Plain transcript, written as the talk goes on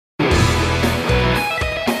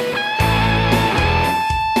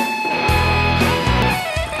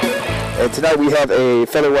tonight we have a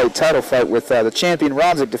featherweight title fight with the champion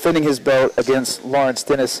Ronsick defending his belt against Lawrence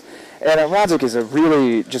Dennis. And Ronsick is a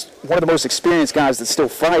really just one of the most experienced guys that's still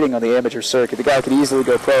fighting on the amateur circuit. The guy could easily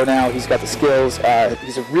go pro now. He's got the skills.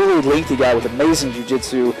 He's a really lengthy guy with amazing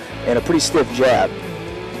jiu-jitsu and a pretty stiff jab.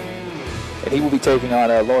 And he will be taking on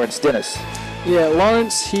Lawrence Dennis. Yeah,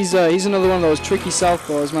 Lawrence, he's another one of those tricky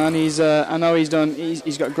southpaws, man. I know he's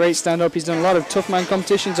got great stand-up. He's done a lot of tough man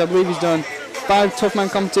competitions. I believe he's done 5 tough man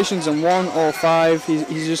competitions and won all 5.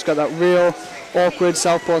 He's just got that real awkward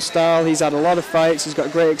southpaw style. He's had a lot of fights. He's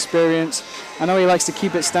got great experience. I know he likes to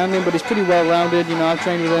keep it standing, but he's pretty well-rounded. You know, I've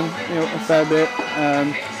trained with him, a fair bit.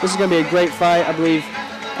 This is going to be a great fight. I believe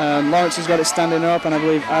Lawrence has got it standing up, and I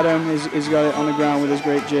believe Adam has got it on the ground with his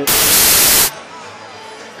great jit.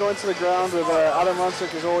 Going to the ground with Adam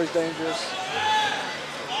Ronsick is always dangerous.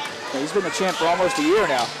 Yeah, he's been the champ for almost a year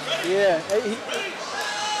now. Yeah,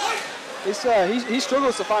 he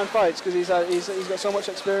struggles to find fights because he's got so much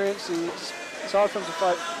experience. It's hard for him to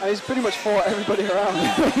fight, and he's pretty much fought everybody around.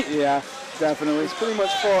 Yeah, definitely. He's pretty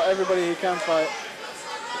much fought everybody he can fight.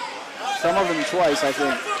 Some of them twice, I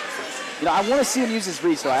think. You know, I want to see him use his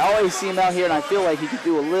reach, though. I always see him out here, and I feel like he could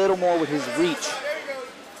do a little more with his reach.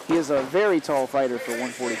 He is a very tall fighter for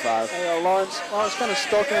 145. Lawrence kind of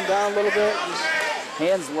stalking him down a little bit. Just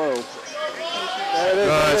hands low. There it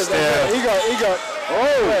is. He got.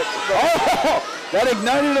 Oh! That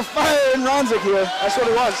ignited a fire in Ronsick here. That's what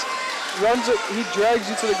it was. Ronsick, he drags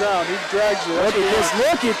you to the ground. He drags you. Look at this.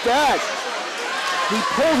 Look at that. He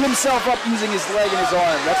pulled himself up using his leg and his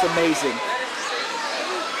arm. That's amazing.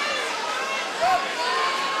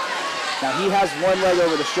 Now he has one leg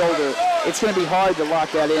over the shoulder. It's going to be hard to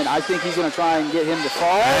lock that in. I think he's going to try and get him to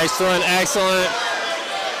fall. Excellent, excellent.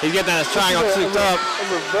 He's getting that triangle souped up. A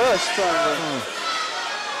reverse triangle.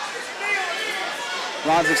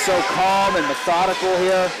 Ronsick's so calm and methodical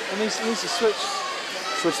here. And he needs to switch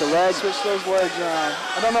the legs. Switch those legs around.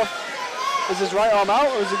 I don't know is his right arm out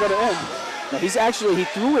or has he got it in? No, he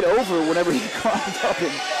threw it over whenever he climbed up,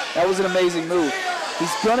 and that was an amazing move.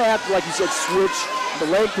 He's going to have to, like you said, switch the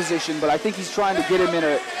leg position, but I think he's trying to get him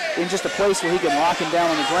in just a place where he can lock him down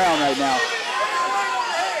on the ground right now.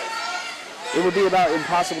 It would be about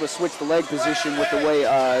impossible to switch the leg position with the way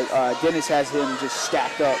Dennis has him just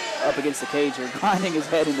stacked up against the cage or grinding his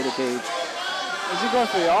head into the cage. Is he going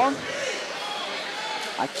for the arm?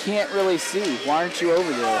 I can't really see. Why aren't you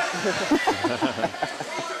over there?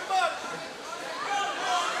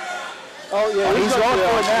 Oh, yeah, he's going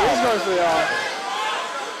for it now. He's going for the arm.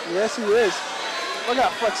 Yes, he is. Look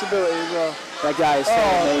at flexibility as well. That guy is so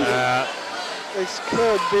amazing. This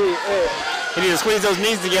could be it. He needs to squeeze those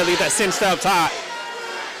knees together to get that cinched up top.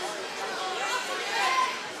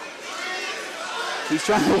 He's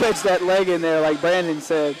trying to wedge that leg in there, like Brandon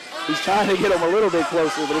said. He's trying to get him a little bit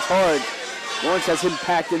closer, but it's hard. Lawrence has him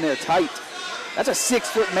packed in there tight. That's a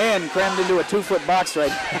 6-foot man crammed into a 2-foot box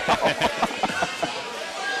right now.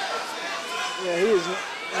 Yeah, he is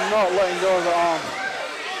not letting go of the arm.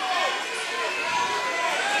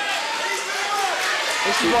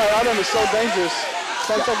 This is why Adam is so dangerous.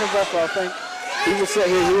 10 seconds left, I think. He will sit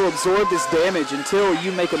here, he will absorb this damage until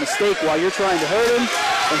you make a mistake while you're trying to hurt him,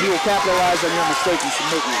 and he will capitalize on your mistake and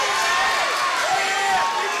submit you.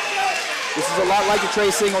 This is a lot like the Trey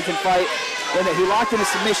Singleton fight, when he locked in a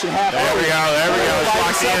submission half. There we go, there we go.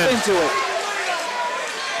 He's locked into it.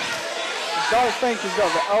 He's got to think he's got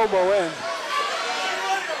the elbow in.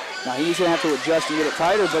 Now he's going to have to adjust and get it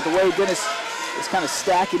tighter, but the way Dennis is kind of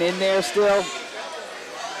stacking in there still,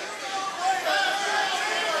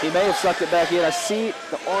 he may have sucked it back in. I see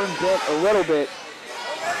the arm bent a little bit.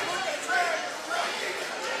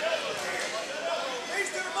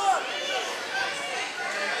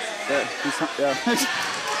 Yeah, he's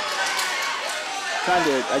trying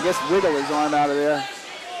to, I guess, wiggle his arm out of there.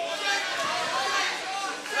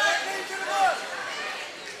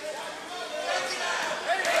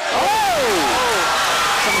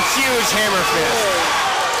 Huge hammer fist.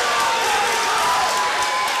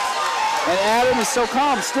 And Adam is so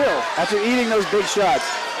calm still after eating those big shots.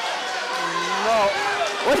 No.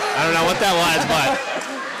 What? I don't know what that was, but.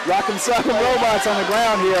 Rock'em sock'em robots on the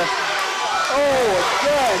ground here. Oh,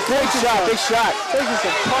 again. Big shot, big shot. Taking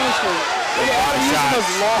some punishment. Look at Adam using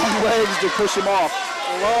those long legs to push him off.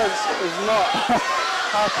 Lawrence is not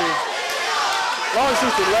happy. Lawrence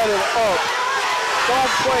needs to let him up.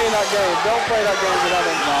 Don't play that game. Don't play that game with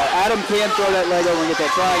Adam. No, Adam can throw that leg over and get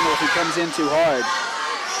that triangle if he comes in too hard.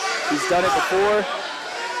 He's done it before.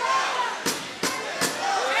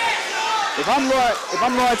 If I'm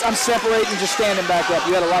Lawrence, I'm separating, just standing back up.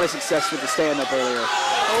 You had a lot of success with the stand-up earlier.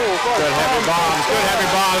 Good heavy bombs. Good heavy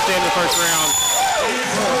bombs to end the first round.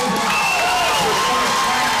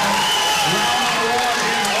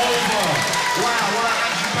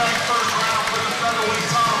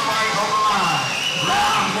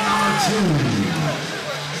 So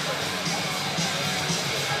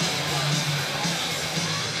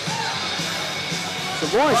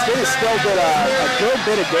Lawrence Dennis still did a good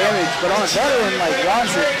bit of damage, but on a veteran like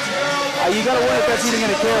Ronsick, you got to wonder if that's even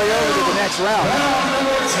going to carry over to the next round.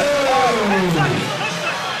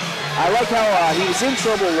 I like how he was in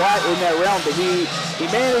trouble a lot in that round, but he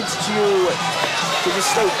managed to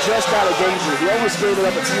just stay just out of danger. He almost gave it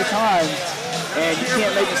up a few times, and you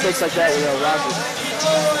can't make mistakes like that with Ronsick.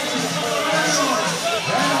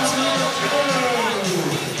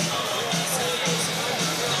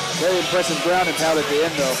 Very impressive ground and pound at the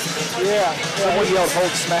end, though. Yeah. Someone yelled,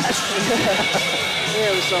 "Hold smash."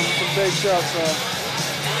 Yeah, it was some big shots there.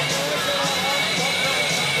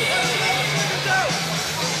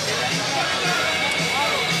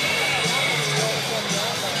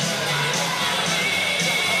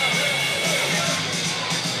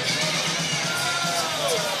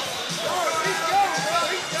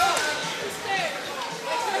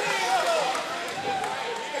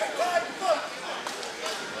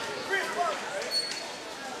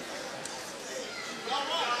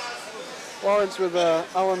 Lawrence with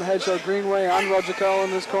Alan Hedgehog Greenway and Roger Cole in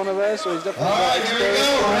this corner there, so he's definitely got experience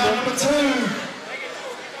behind him. Number 2.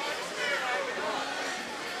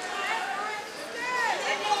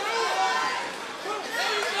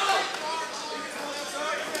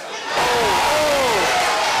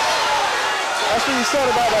 That's what you said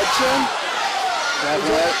about that chin. That's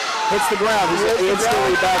right. Hits the ground. He's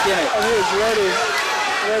instantly back in it. And he is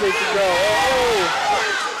ready to go. Oh.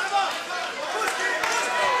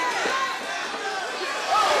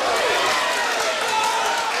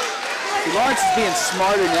 Lawrence is being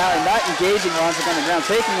smarter now and not engaging Ronsick on the ground,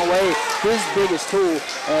 taking away his biggest tool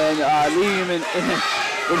and leaving him in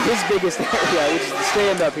his biggest area, which is the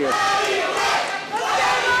stand-up here.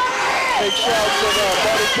 Big shots of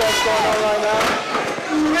body press going on right now.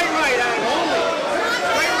 Straight right, Adam.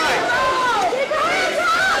 Straight right.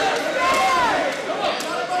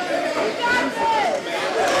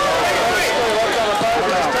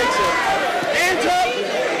 Just takes it. Hands up.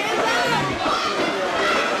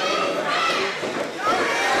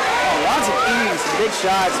 Big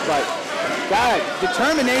shots, but God,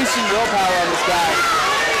 determination, willpower on this guy.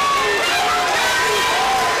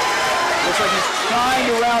 Looks like he's trying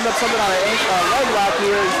to round up something on a leg lock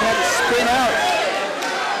here. He's going to have to spin out.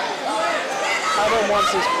 Adam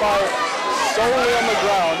wants his fight solely on the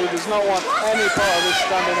ground. He does not want any part of this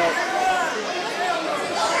standing up.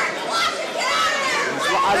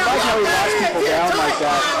 I like how he locks people down like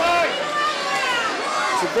that.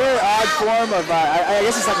 It's a very odd form of, I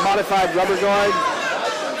guess it's like modified rubber guard.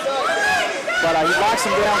 But he locks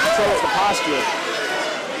him down, controls the posture.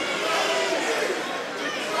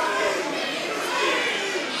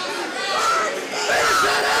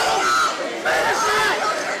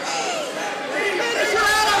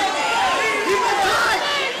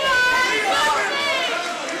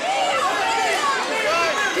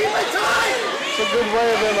 It's a good way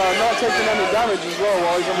of him not taking any damage as well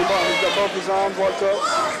while he's on the bottom. He's got both his arms locked up.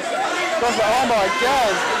 Oh my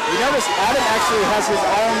God. You notice Adam actually has his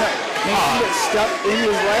arm stuck in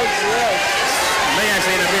his legs. Yes. May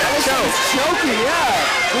actually end up being a choke. Choking, yeah.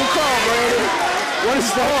 Good call, Brady. What is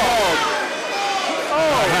that called?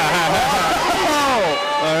 All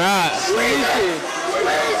right.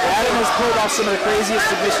 Adam has pulled off some of the craziest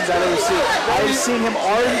submissions I've ever seen. I have seen him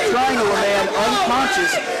already triangle a man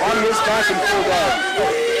unconscious on his back in full guard.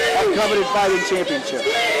 That coveted fighting championship.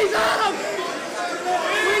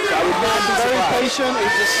 I would not be very surprised. patient.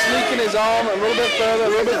 He's just sneaking his arm a little bit further, a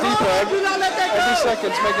little bit deeper. Every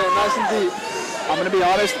second's making it nice and deep. I'm going to be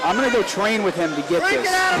honest. I'm going to go train with him to get this.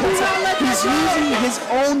 He's using his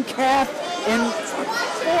own calf and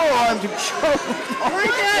forearm to choke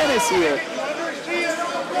Dennis here.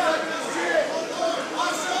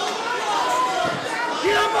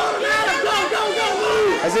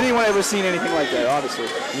 Has anyone ever seen anything like that? Obviously.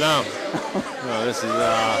 No. No, this is,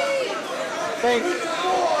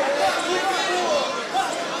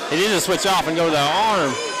 he needs to switch off and go to the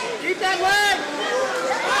arm. Keep that leg.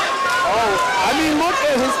 Oh, I mean, look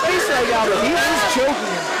at his face right now. But he is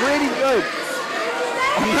choking pretty good.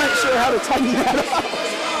 I'm not sure how to tighten that up.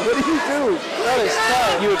 What do you do? That is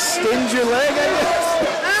tough. You extend your leg, I guess?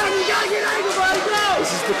 Adam, you gotta get angle, buddy. Go.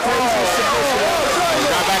 This is the craziest submission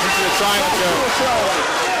ever. Got back into the triangle choke.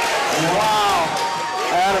 Wow.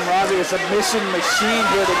 Adam Ronsick, a submission machine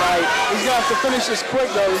here tonight. He's going to have to finish this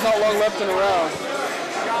quick, though. There's not long left in the round.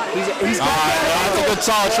 He's got That's a good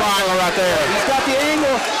solid triangle right there. He's got the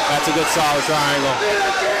angle. That's a good solid triangle.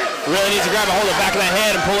 Really needs to grab a hold of the back of that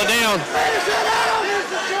head and pull it down.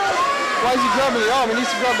 Why is he grabbing the arm? He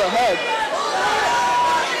needs to grab the head.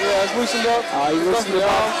 Yeah, it's loosened up. He loosened it up.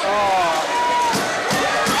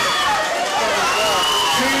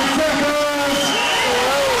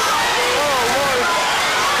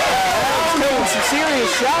 Taking some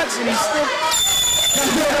serious shots, and he's still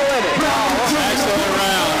in it. Excellent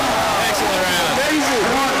round. Excellent round. Crazy.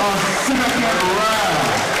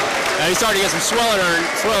 Now he's starting to get some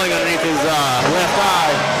swelling underneath his left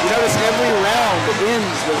eye. You notice every round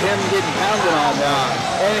ends with him getting pounded on,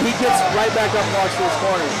 and he gets right back up and walks to his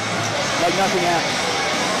corner like nothing happened.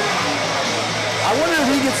 I wonder if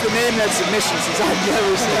he gets the name that submission, since I've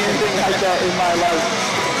never seen anything like that in my life.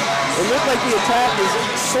 It looked like the attack was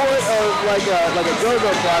sort of like a go-go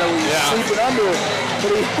platter where he's sleeping under it,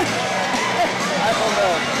 but he, I don't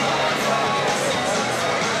know.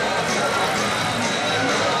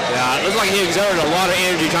 Yeah, it looks like he exerted a lot of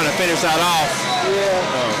energy trying to finish that off. Yeah.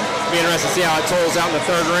 So, it'll be interesting to see how it tolls out in the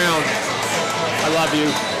third round. I love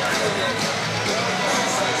you.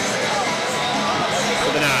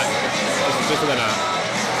 For the night. Just for the night.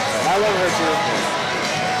 I love her too.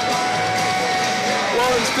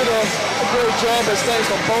 Lawrence did a great job at staying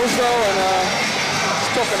composed though, and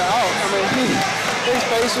just took it out. I mean, his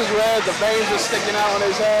face was red, the veins were sticking out on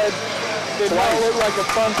his head. Did not look like a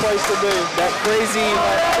fun place to be. That crazy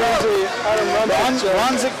Adam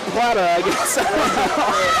Ronsick platter, I guess.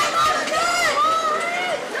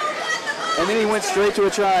 And then he went straight to a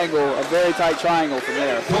triangle, a very tight triangle from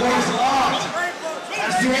there. Doors locked.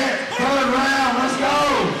 That's it. Third round. Let's go.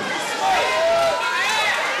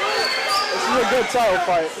 This is a good title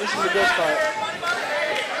fight. This is a good fight.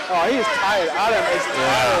 Oh, he is tired. Adam is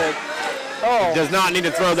tired. Oh. He does not need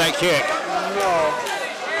to throw that kick. No.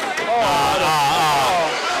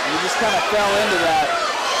 He just kind of fell into that.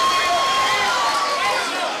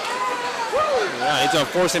 Yeah, he's going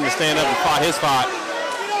to force him to stand up and fight his fight.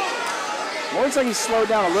 Looks like he's slowed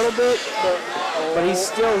down a little bit, but he's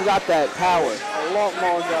still got that power. A lot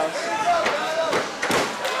more, guys.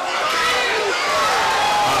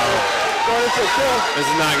 Going into a kill. This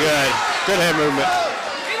is not good. Good head movement.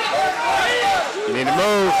 You need to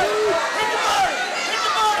move.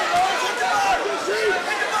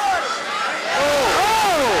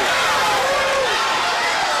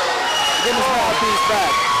 Give his mouthpiece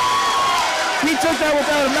back. He took that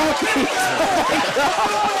without a mouthpiece. Oh my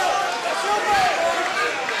God.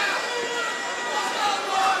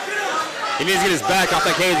 He needs to get his back off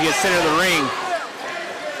that cage to get center of the ring.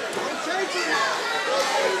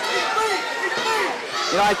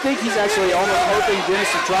 You know, I think he's actually almost hoping Dennis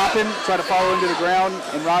to drop him, try to follow him to the ground,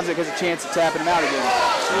 and Ronsick has a chance of tapping him out again.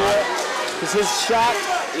 Because his shot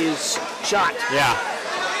is shot. Yeah.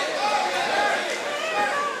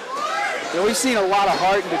 You know, we've seen a lot of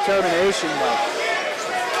heart and determination, but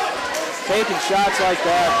taking shots like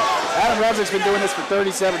that. Adam Ronsick's been doing this for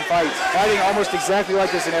 37 fights, fighting almost exactly like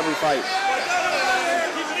this in every fight.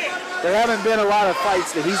 There haven't been a lot of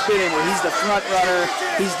fights that he's been in where he's the front runner,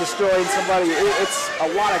 he's destroying somebody. It's a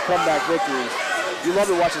lot of comeback victories. You love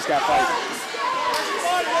to watch this guy fight.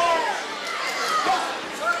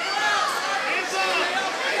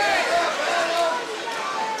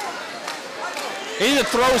 He needs to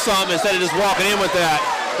throw something instead of just walking in with that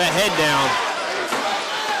head down.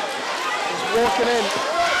 He's walking in,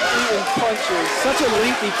 eating punches. Such a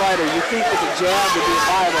lengthy fighter. You think that the jab would be a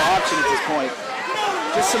viable option at this point.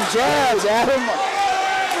 Just some jabs, Adam.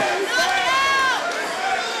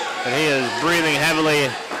 And he is breathing heavily.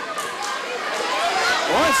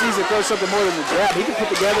 Lawrence needs to throw something more than the jab. He could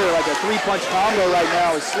put together like a three-punch combo right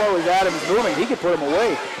now as slow as Adam's moving. He could put him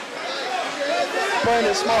away. Playing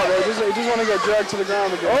it smart, though. He just want to get dragged to the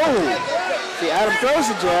ground again. Oh! See, Adam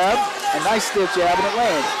throws a jab, a nice stiff jab, and it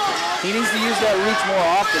lands. He needs to use that reach more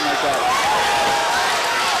often like that.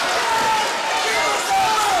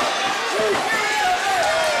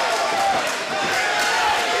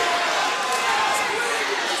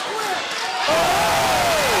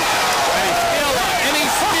 And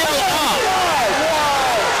he's still up.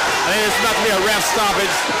 I think it's about to be a ref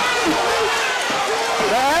stoppage.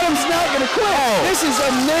 Adam's not going to quit. This is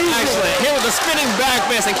amazing. Excellent. Hit with a spinning back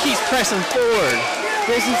fist and keeps pressing forward.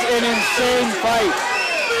 This is an insane fight.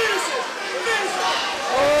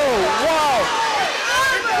 Oh, wow.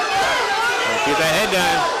 Keep that head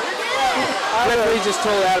down. Referee just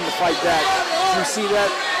told Adam to fight back. Did you see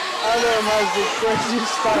that? Adam has the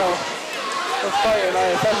craziest style of fighting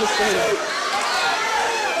I have ever seen.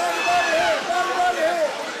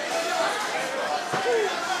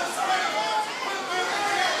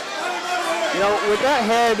 You know, with that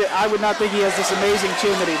head, I would not think he has this amazing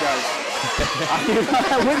chin that he does.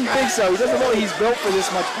 I wouldn't think so. He doesn't know he's built for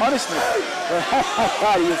this much punishment. But oh my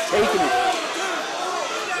God, he is taking it.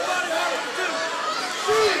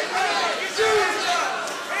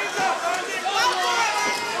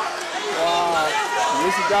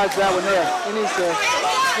 needs to dodge that one there. He needs to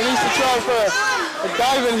try for a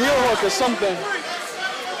diving heel hook or something.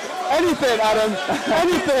 Anything, Adam.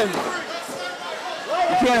 Anything.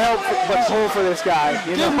 You can't help but pull for this guy.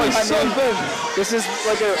 You know what I mean? Something. This is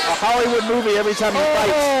like a Hollywood movie every time he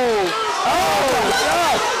fights.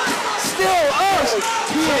 God. Still up.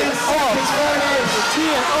 Teeing off.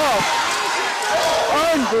 Teeing off.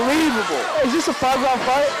 Unbelievable. Is this a 5-round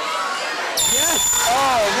fight? Yes.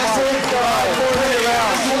 Oh, my God. 4-minute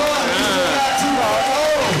round.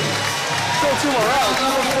 Still 2 more rounds.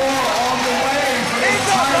 On the way for the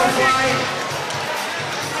title fight.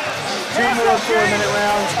 2 more 4-minute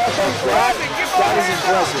rounds. That is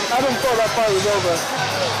impressive. I didn't thought that fight was over.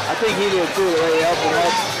 I think he did too, the way he helped him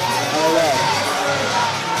up. All that.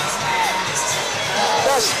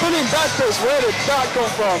 That spinning back fist, where did that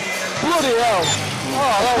come from? Bloody hell.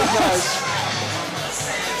 Oh, that was nice.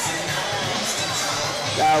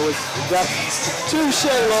 Touche,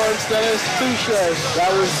 Lawrence Dennis, touche.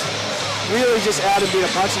 That was really just Adam being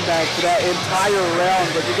a punching bag for that entire round,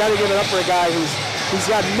 but you got to give it up for a guy who's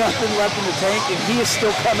got nothing left in the tank, and he is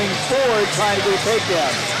still coming forward trying to get a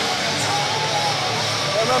takedown.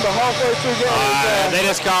 I remember halfway through getting they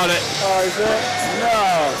just called it. Oh, is it?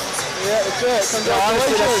 No. Yeah, it's it.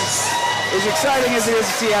 Congratulations. As exciting as it is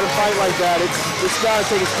to see Adam fight like that, it's got to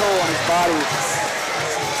take its toll on his body.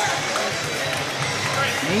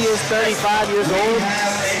 He is 35 years old. I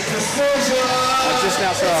just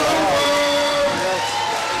now saw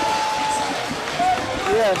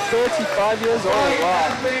Yeah, 35 years old. Wow.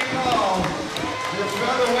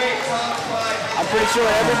 I'm pretty sure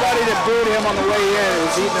everybody that booed him on the way in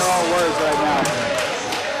is eating their own words right now.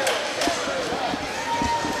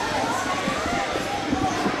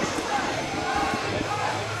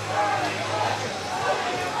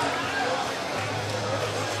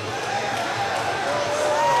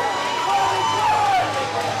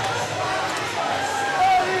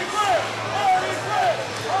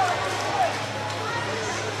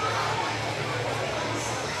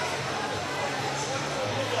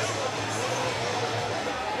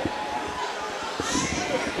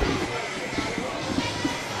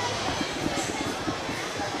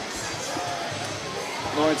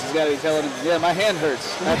 Lawrence has got to be telling him, yeah, my hand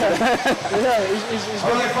hurts. Yeah, he's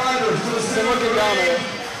been looking down at it.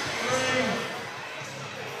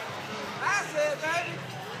 That's it, baby.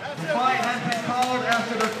 The fight has been called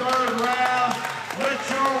after the 3rd round with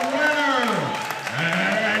your winner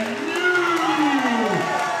and new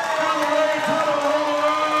heavyweight title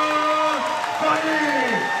holder,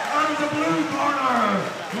 fighting out of the blue corner,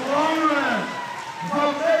 Lawrence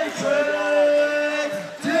from Matrix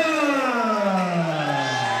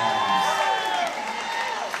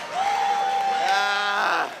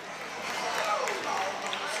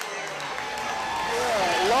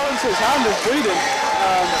Lawrence's hand is bleeding.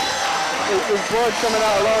 There's blood coming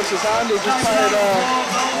out of Lawrence's hand. He just fired,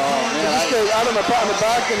 he just gave Adam a pat on the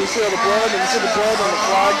back and you see all the blood and you see the blood on the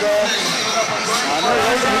flag there. No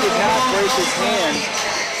reason he did not break his hand.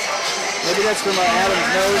 Maybe that's from Adam's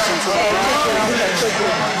nose and from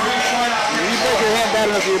you break your hand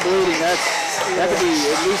bad enough you're bleeding, that could be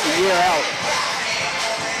at least a year out.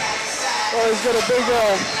 Well, he's got a big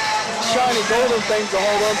shiny golden thing to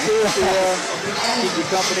hold on to Keep you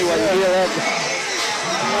company while you heal up.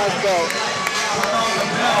 Nice belt.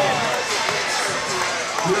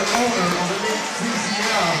 the owner of the league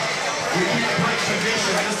TCL. We can't break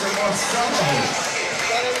tradition, Mr. Marcelo.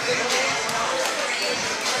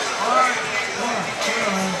 All right,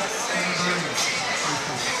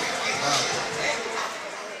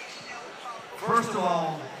 first of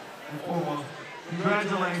all, and foremost,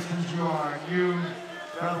 congratulations, you are a new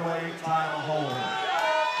featherweight title holder.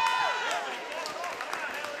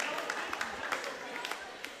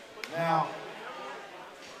 Now,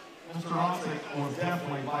 Mr. Ronsick was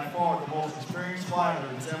definitely by far the most experienced fighter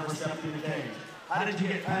that's ever stepped through the cage. How did you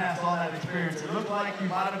get past all that experience? It looked like you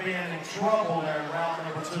might have been in trouble there in round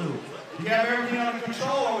number 2. Did you have everything under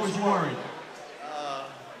control or was you worried?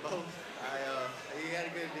 Both. He had a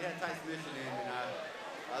tight submission in, and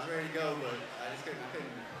I was ready to go, but I just couldn't.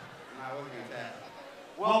 I wasn't going to tap.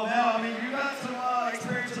 Well, now, I mean, you got some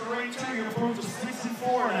experience in the ring too. You're improved to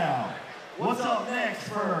 64 now. What's up next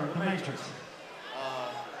for the Matrix?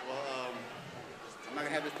 I'm not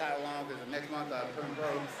going to have this title long because next month I turn pro.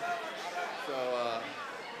 So,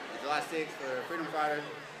 July 6th for Freedom Fighter,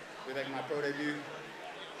 we're making my pro debut.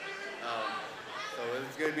 So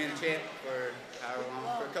it's good being a champ for however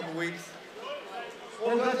long, for a couple weeks.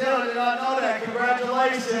 Well, good deal. Did not know that.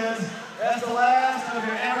 Congratulations. That's the last of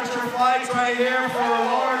your amateur fights right here for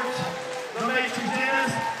Lawrence, the Matrix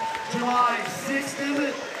Dennis. July 6th, is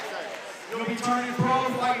it? You'll You'll be turning pro,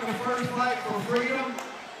 fighting the first fight for freedom.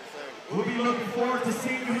 We'll be looking forward to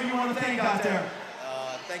seeing you. Who you want to thank out there?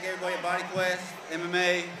 Thank everybody at Body Quest,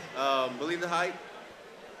 MMA, Believe the Hype,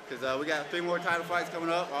 because we got 3 more title fights coming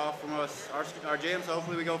up all from our gym, so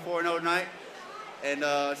hopefully we go 4-0 tonight. And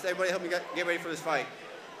just everybody help me get ready for this fight.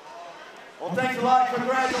 Well, thanks a lot.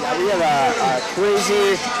 Congratulations. Yeah, we have a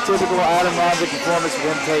crazy, typical Adam Ronsick performance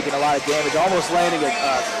with him taking a lot of damage, almost landing a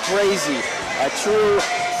crazy, true,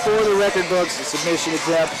 for the record books, a submission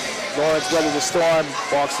attempt. Lawrence weathered the storm,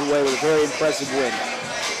 walks away with a very impressive win.